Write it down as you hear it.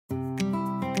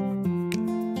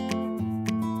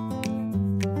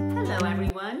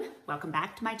welcome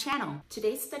back to my channel.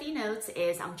 Today's study notes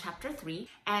is on chapter 3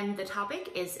 and the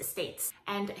topic is estates.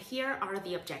 And here are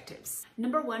the objectives.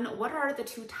 Number 1, what are the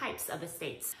two types of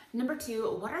estates? Number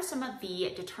 2, what are some of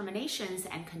the determinations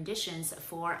and conditions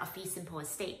for a fee simple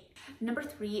estate? Number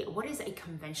 3, what is a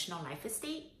conventional life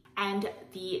estate? And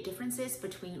the differences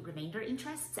between remainder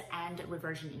interests and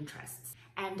reversion interests.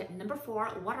 And number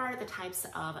 4, what are the types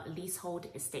of leasehold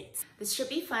estates? This should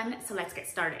be fun, so let's get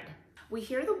started. We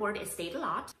hear the word estate a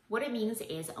lot. What it means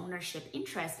is ownership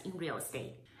interest in real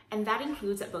estate. And that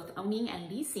includes both owning and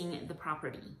leasing the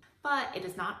property. But it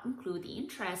does not include the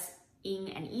interest in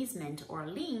an easement or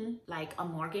a lien, like a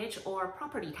mortgage or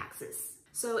property taxes.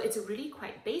 So it's really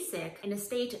quite basic. An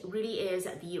estate really is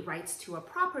the rights to a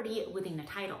property within a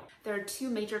title. There are two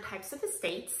major types of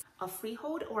estates, a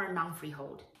freehold or a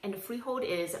non-freehold. And a freehold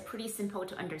is pretty simple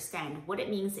to understand. What it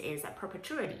means is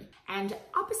perpetuity. And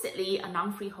oppositely, a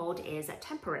non-freehold is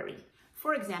temporary.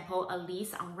 For example, a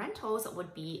lease on rentals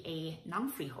would be a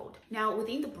non-freehold. Now,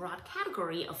 within the broad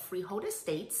category of freehold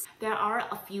estates, there are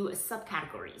a few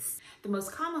subcategories. The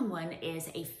most common one is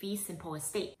a fee simple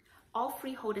estate. All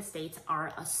freehold estates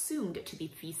are assumed to be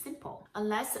fee simple,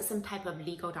 unless some type of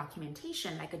legal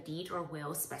documentation like a deed or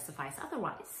will specifies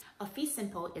otherwise. A fee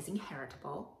simple is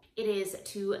inheritable. It is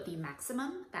to the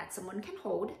maximum that someone can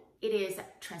hold. It is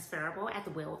transferable at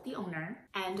the will of the owner.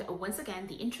 And once again,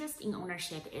 the interest in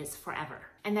ownership is forever.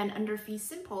 And then under fee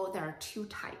simple, there are two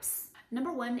types.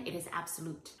 Number 1, it is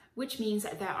absolute, which means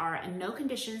there are no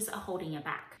conditions holding it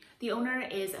back. The owner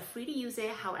is free to use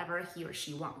it however he or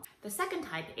she wants. The second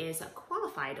type is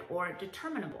qualified or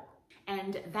determinable.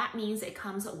 And that means it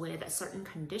comes with certain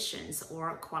conditions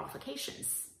or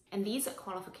qualifications. And these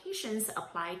qualifications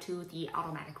apply to the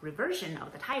automatic reversion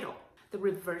of the title. The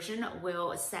reversion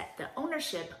will set the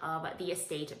ownership of the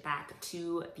estate back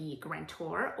to the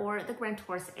grantor or the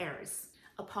grantor's heirs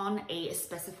upon a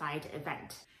specified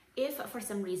event. If for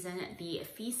some reason the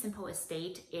fee simple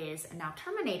estate is now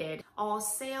terminated, all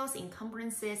sales,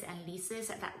 encumbrances, and leases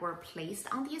that were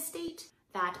placed on the estate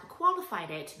that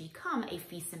qualified it to become a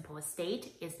fee simple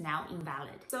estate is now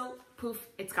invalid. So poof,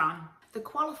 it's gone. The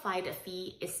qualified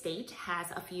fee estate has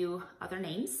a few other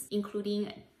names,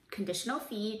 including conditional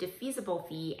fee, defeasible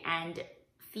fee, and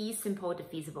fee simple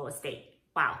defeasible estate.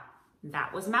 Wow,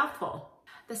 that was a mouthful.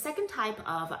 The second type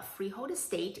of freehold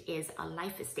estate is a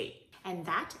life estate. And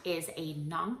that is a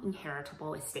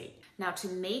non-inheritable estate. Now, to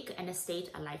make an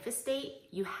estate a life estate,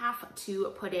 you have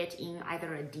to put it in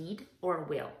either a deed or a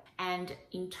will. And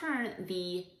in turn,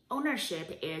 the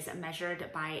ownership is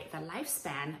measured by the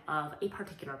lifespan of a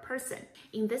particular person.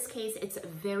 In this case, it's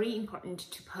very important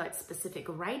to put specific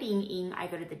writing in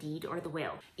either the deed or the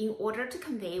will in order to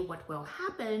convey what will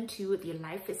happen to the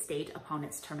life estate upon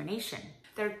its termination.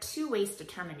 There are two ways to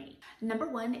terminate. Number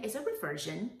 1 is a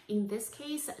reversion. In this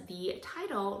case, the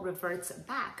title reverts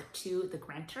back to the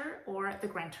grantor or the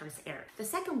grantor's heir. The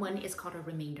second one is called a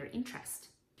remainder interest.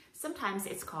 Sometimes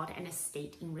it's called an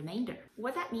estate in remainder.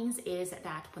 What that means is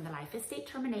that when the life estate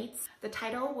terminates, the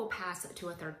title will pass to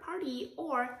a third party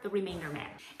or the remainder man,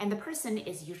 and the person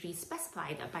is usually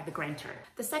specified by the grantor.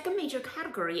 The second major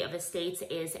category of estates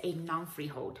is a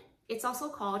non-freehold. It's also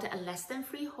called a less than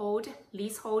freehold,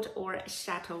 leasehold, or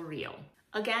chateau-real.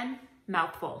 Again,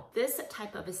 mouthful. This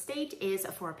type of estate is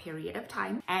for a period of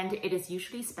time, and it is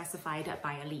usually specified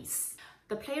by a lease.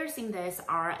 The players in this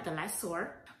are the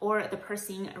lessor, or the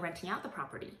person renting out the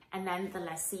property, and then the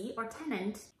lessee or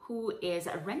tenant who is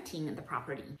renting the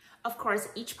property. Of course,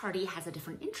 each party has a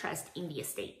different interest in the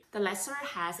estate. The lessor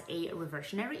has a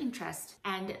reversionary interest,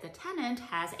 and the tenant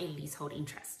has a leasehold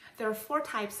interest. There are 4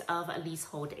 types of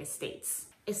leasehold estates: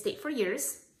 estate for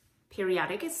years,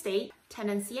 periodic estate,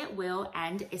 tenancy at will,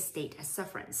 and estate as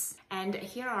sufferance. And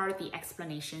here are the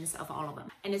explanations of all of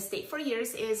them. An estate for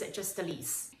years is just a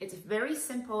lease. It's very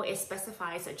simple. It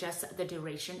specifies just the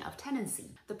duration of tenancy.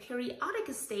 The periodic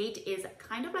estate is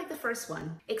kind of like the first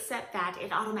one, except that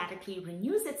it automatically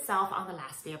renews itself on the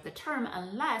last day of the term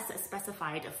unless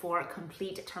specified for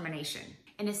complete termination.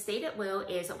 An estate at will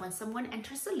is when someone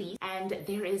enters a lease and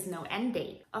there is no end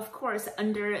date. Of course,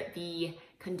 under the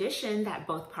condition that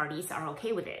both parties are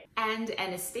okay with it. And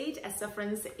an estate as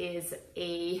sufferance is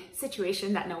a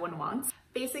situation that no one wants.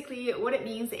 Basically, what it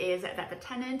means is that the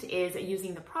tenant is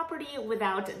using the property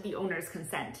without the owner's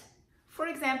consent. For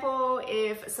example,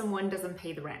 if someone doesn't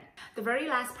pay the rent. The very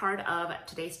last part of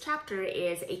today's chapter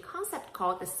is a concept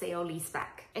called the sale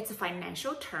leaseback. It's a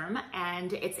financial term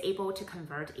and it's able to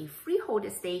convert a freehold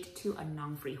estate to a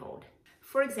non-freehold.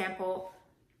 For example,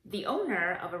 the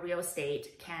owner of a real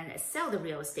estate can sell the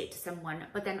real estate to someone,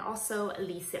 but then also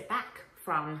lease it back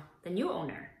from the new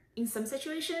owner. In some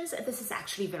situations, this is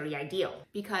actually very ideal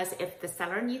because if the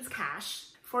seller needs cash,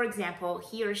 for example,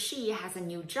 he or she has a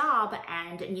new job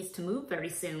and needs to move very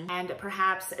soon, and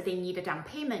perhaps they need a down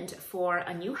payment for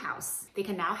a new house. They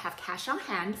can now have cash on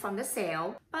hand from the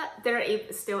sale, but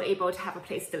they're still able to have a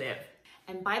place to live.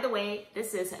 And by the way,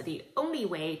 this is the only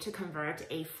way to convert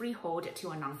a freehold to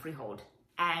a non-freehold.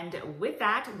 And with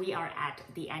that, we are at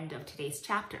the end of today's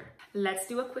chapter. Let's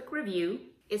do a quick review.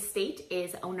 Estate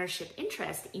is ownership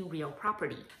interest in real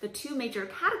property. The two major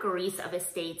categories of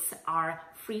estates are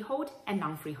freehold and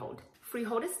non-freehold.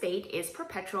 Freehold estate is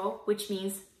perpetual, which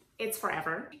means it's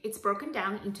forever. It's broken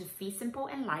down into fee simple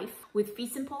and life, with fee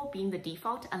simple being the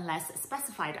default unless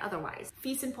specified otherwise.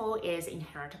 Fee simple is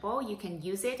inheritable. You can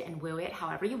use it and will it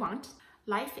however you want.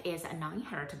 Life is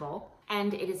non-inheritable,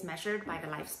 and it is measured by the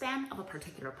lifespan of a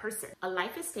particular person. A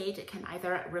life estate can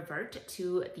either revert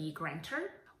to the grantor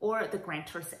or the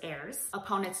grantor's heirs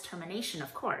upon its termination,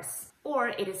 of course, or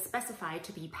it is specified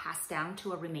to be passed down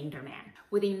to a remainder man.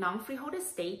 Within non-freehold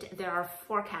estate, there are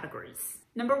 4 categories.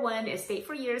 Number 1, estate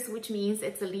for years, which means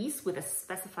it's a lease with a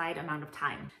specified amount of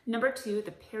time. Number 2,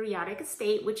 the periodic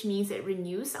estate, which means it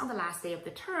renews on the last day of the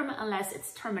term unless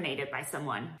it's terminated by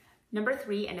someone. Number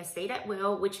 3, an estate at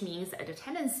will, which means the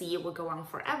tenancy will go on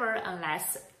forever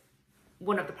unless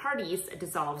one of the parties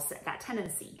dissolves that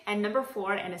tenancy. And number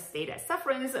 4, an estate at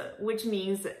sufferance, which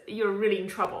means you're really in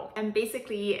trouble. And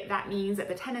basically that means that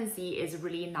the tenancy is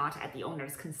really not at the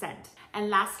owner's consent.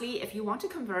 And lastly, if you want to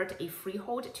convert a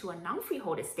freehold to a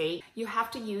non-freehold estate, you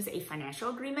have to use a financial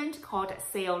agreement called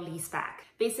sale leaseback.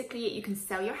 Basically, you can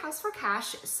sell your house for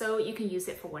cash, so you can use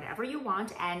it for whatever you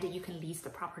want, and you can lease the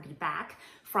property back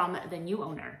from the new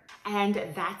owner. And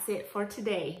that's it for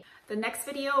today. The next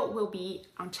video will be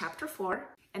on chapter 4,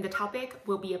 and the topic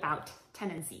will be about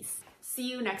tenancies. See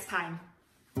you next time.